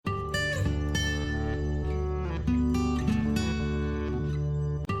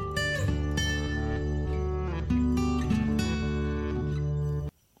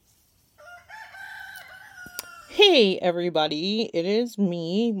Hey everybody, it is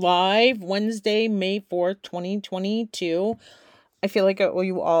me live Wednesday, May 4th, 2022. I feel like I owe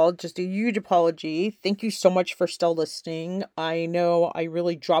you all just a huge apology. Thank you so much for still listening. I know I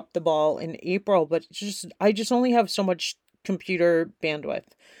really dropped the ball in April, but I just only have so much computer bandwidth.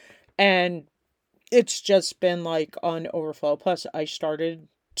 And it's just been like on overflow. Plus I started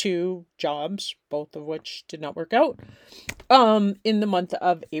two jobs, both of which did not work out in the month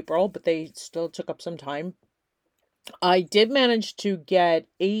of April, but they still took up some time. I did manage to get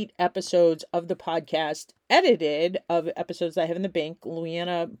 8 episodes of the podcast edited, of episodes that I have in the bank.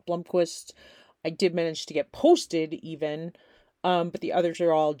 Louisiana Blumquist, I did manage to get posted even, but the others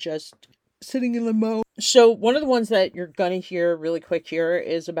are all just sitting in limbo. So one of the ones that you're gonna hear really quick here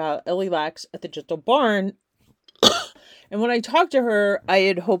is about Ellie Lax at the Gentle Barn. And when I talked to her, I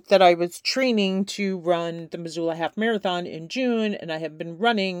had hoped that I was training to run the Missoula Half Marathon in June, and I have been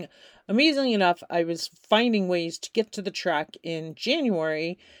running. Amazingly enough, I was finding ways to get to the track in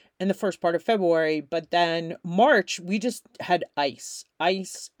January and the first part of February, but then March, we just had ice.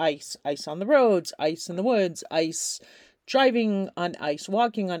 Ice, ice, ice on the roads, ice in the woods, ice driving on ice,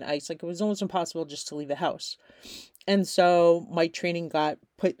 walking on ice. Like, it was almost impossible just to leave the house. And so my training got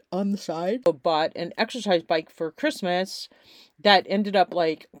put on the side. I bought an exercise bike for Christmas that ended up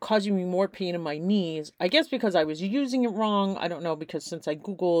like causing me more pain in my knees. I guess because I was using it wrong. I don't know, because since I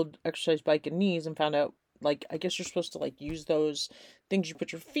Googled exercise bike and knees and found out, like, I guess you're supposed to like use those things you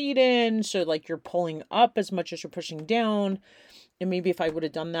put your feet in. So like you're pulling up as much as you're pushing down. And maybe if I would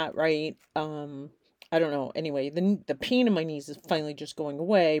have done that right, I don't know. Anyway, the pain in my knees is finally just going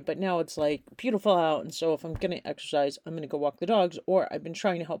away, but now it's like beautiful out, and so if I'm gonna exercise, I'm gonna go walk the dogs, or I've been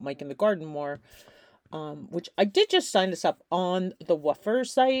trying to help Mike in the garden more, which I did just sign this up on the Woofer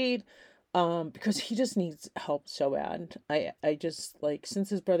site, because he just needs help so bad. I just, like, since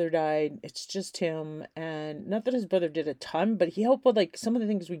his brother died, it's just him, and not that his brother did a ton, but he helped with like some of the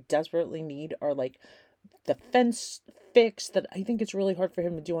things we desperately need are like the fence fix that I think it's really hard for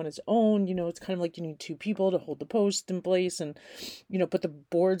him to do on his own. You know, it's kind of like you need two people to hold the post in place and, you know, put the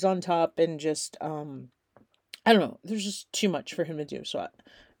boards on top and just, I don't know. There's just too much for him to do. So I've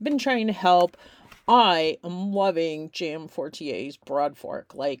been trying to help. I am loving Jam Fortier's Broad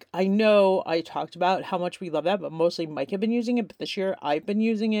Fork. Like, I know I talked about how much we love that, but mostly Mike had been using it. But this year I've been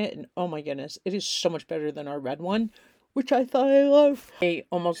using it, and oh my goodness, it is so much better than our red one, which I thought I loved. I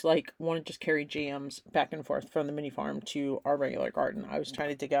almost like want to just carry jams back and forth from the mini farm to our regular garden. I was trying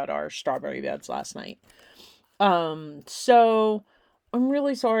to dig out our strawberry beds last night. So I'm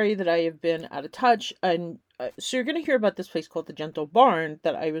really sorry that I have been out of touch. And so you're going to hear about this place called the Gentle Barn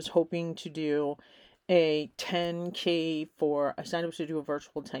that I was hoping to do a 10K for. I signed up to do a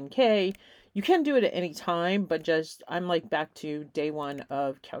virtual 10K. You can do it at any time, but just I'm like back to day one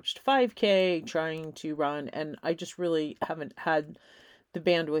of Couch to 5K, trying to run, and I just really haven't had the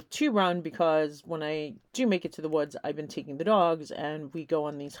bandwidth to run because when I do make it to the woods, I've been taking the dogs and we go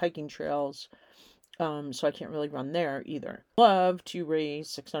on these hiking trails. So I can't really run there either. Love to raise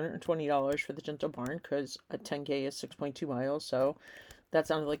 $620 for the Gentle Barn because a 10K is 6.2 miles, so that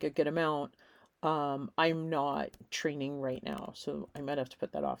sounded like a good amount. I'm not training right now, so I might have to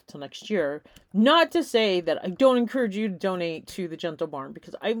put that off till next year. Not to say that I don't encourage you to donate to the Gentle Barn,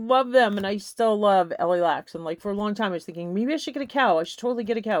 because I love them and I still love Ellie Lax. And like for a long time I was thinking maybe I should get a cow. I should totally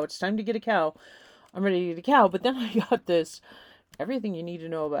get a cow. It's time to get a cow. I'm ready to get a cow. But then I got this Everything You Need to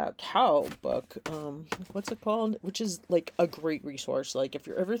Know About Cow book. What's it called? Which is like a great resource. Like if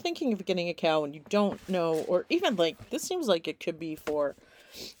you're ever thinking of getting a cow and you don't know, or even like this seems like it could be for.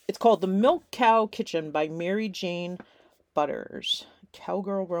 It's called The Milk Cow Kitchen by Mary Jane Butters.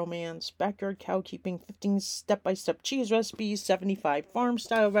 Cowgirl romance, backyard cow keeping, 15 step-by-step cheese recipes, 75 farm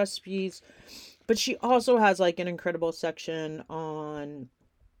style recipes. But she also has like an incredible section on,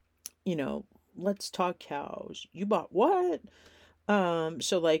 you know, let's talk cows. You bought what?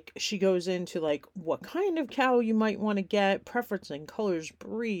 So like she goes into like what kind of cow you might want to get, preferencing colors,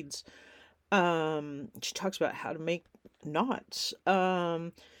 breeds. She talks about how to make knots.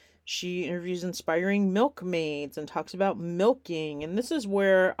 She interviews inspiring milkmaids and talks about milking. And this is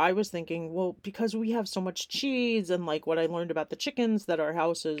where I was thinking, well, because we have so much cheese and like what I learned about the chickens, that our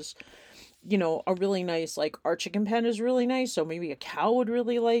house is, you know, a really nice, like our chicken pen is really nice. So maybe a cow would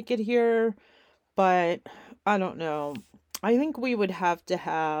really like it here. But I don't know. I think we would have to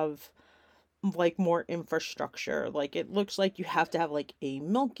have like more infrastructure. Like it looks like you have to have like a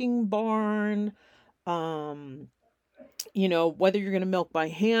milking barn. Um, you know, whether you're going to milk by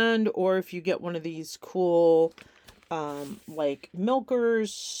hand or if you get one of these cool like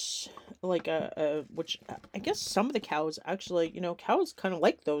milkers, like which I guess some of the cows actually, you know, cows kind of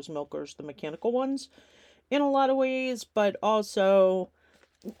like those milkers, the mechanical ones. in a lot of ways, but also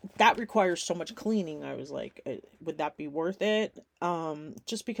that requires so much cleaning. I was like, would that be worth it?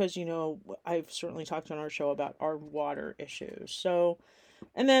 Just because, I've certainly talked on our show about our water issues. So,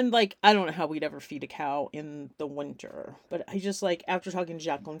 and then like, I don't know how we'd ever feed a cow in the winter, but I just like, after talking to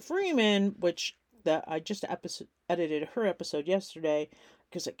Jacqueline Freeman, which that I just edited her episode yesterday,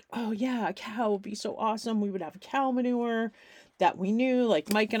 because like, oh yeah, a cow would be so awesome. We would have cow manure that we knew.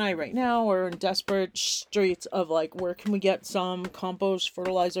 Like Mike and I right now are in desperate straits of like, where can we get some compost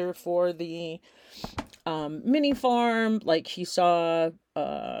fertilizer for the mini farm? Like he saw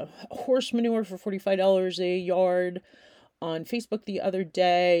horse manure for $45 a yard on Facebook the other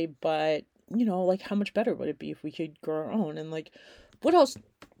day, but like how much better would it be if we could grow our own? And like, what else?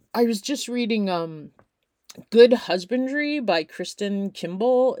 I was just reading Good Husbandry by Kristen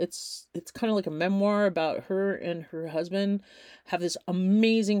Kimball. It's kind of like a memoir about her and her husband have this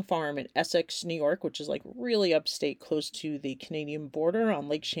amazing farm in Essex, New York, which is like really upstate, close to the Canadian border on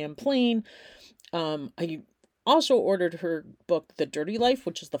Lake Champlain. I also ordered her book The Dirty Life,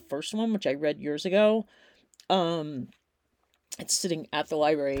 which is the first one, which I read years ago. Um it's sitting at the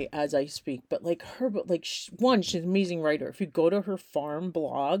library as I speak, but like her, but like she's an amazing writer. If you go to her farm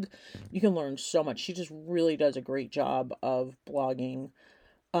blog, you can learn so much. She just really does a great job of blogging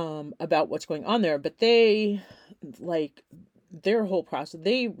about what's going on there. But they like their whole process,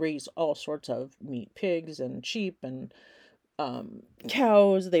 they raise all sorts of meat, pigs and sheep and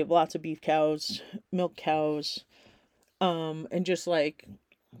cows. They have lots of beef cows, milk cows, and just like,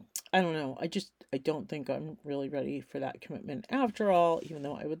 I don't know. I don't think I'm really ready for that commitment after all, even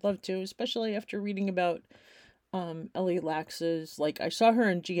though I would love to, especially after reading about Ellie Lax's, like I saw her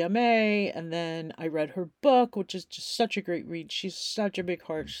in GMA and then I read her book, which is just such a great read. She's such a big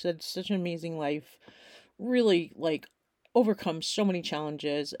heart. She had such an amazing life. Really like overcome so many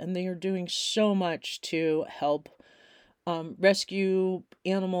challenges, and they are doing so much to help rescue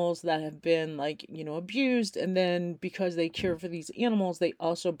animals that have been like, abused. And then because they care for these animals, they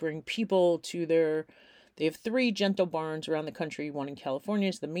also bring people to they have 3 gentle barns around the country. One in California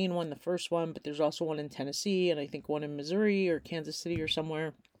is the main one, the first one, but there's also one in Tennessee and I think one in Missouri or Kansas City or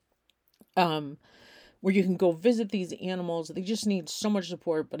somewhere. Where you can go visit these animals. They just need so much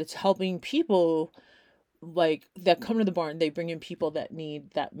support, but it's helping people like that come to the barn. They bring in people that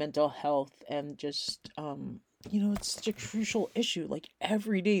need that mental health and just it's such a crucial issue. Like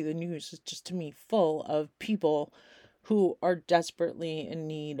every day the news is just, to me, full of people who are desperately in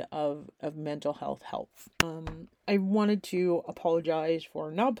need of mental health help. I wanted to apologize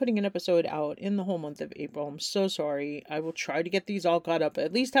for not putting an episode out in the whole month of April. I'm so sorry. I will try to get these all caught up,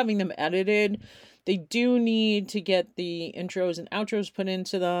 at least having them edited. They do need to get the intros and outros put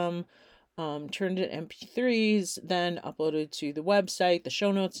into them, turned into MP3s, then uploaded to the website. The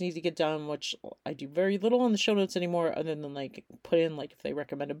show notes need to get done, which I do very little on the show notes anymore, other than like put in, like, if they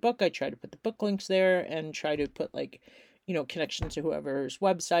recommend a book, I try to put the book links there and try to put like, connection to whoever's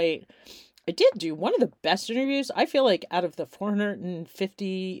website. I did do one of the best interviews. I feel like out of the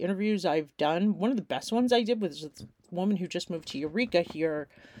 450 interviews I've done, one of the best ones I did was this woman who just moved to Eureka here.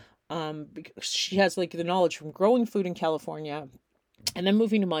 Because she has like the knowledge from growing food in California and then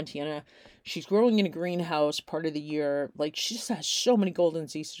moving to Montana. She's growing in a greenhouse part of the year. Like, she just has so many golden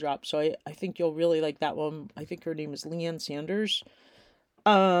seeds to drop. So I think you'll really like that one. I think her name is Leanne Sanders.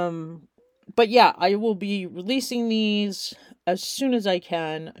 But yeah, I will be releasing these as soon as I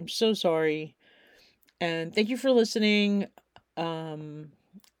can. I'm so sorry. And thank you for listening. And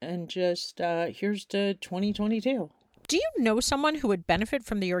just here's to 2022. Do you know someone who would benefit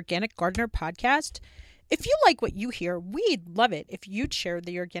from the Organic Gardener podcast? If you like what you hear, we'd love it if you'd share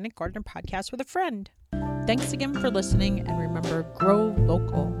the Organic Gardener podcast with a friend. Thanks again for listening, and remember, grow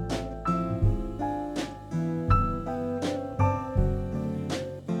local.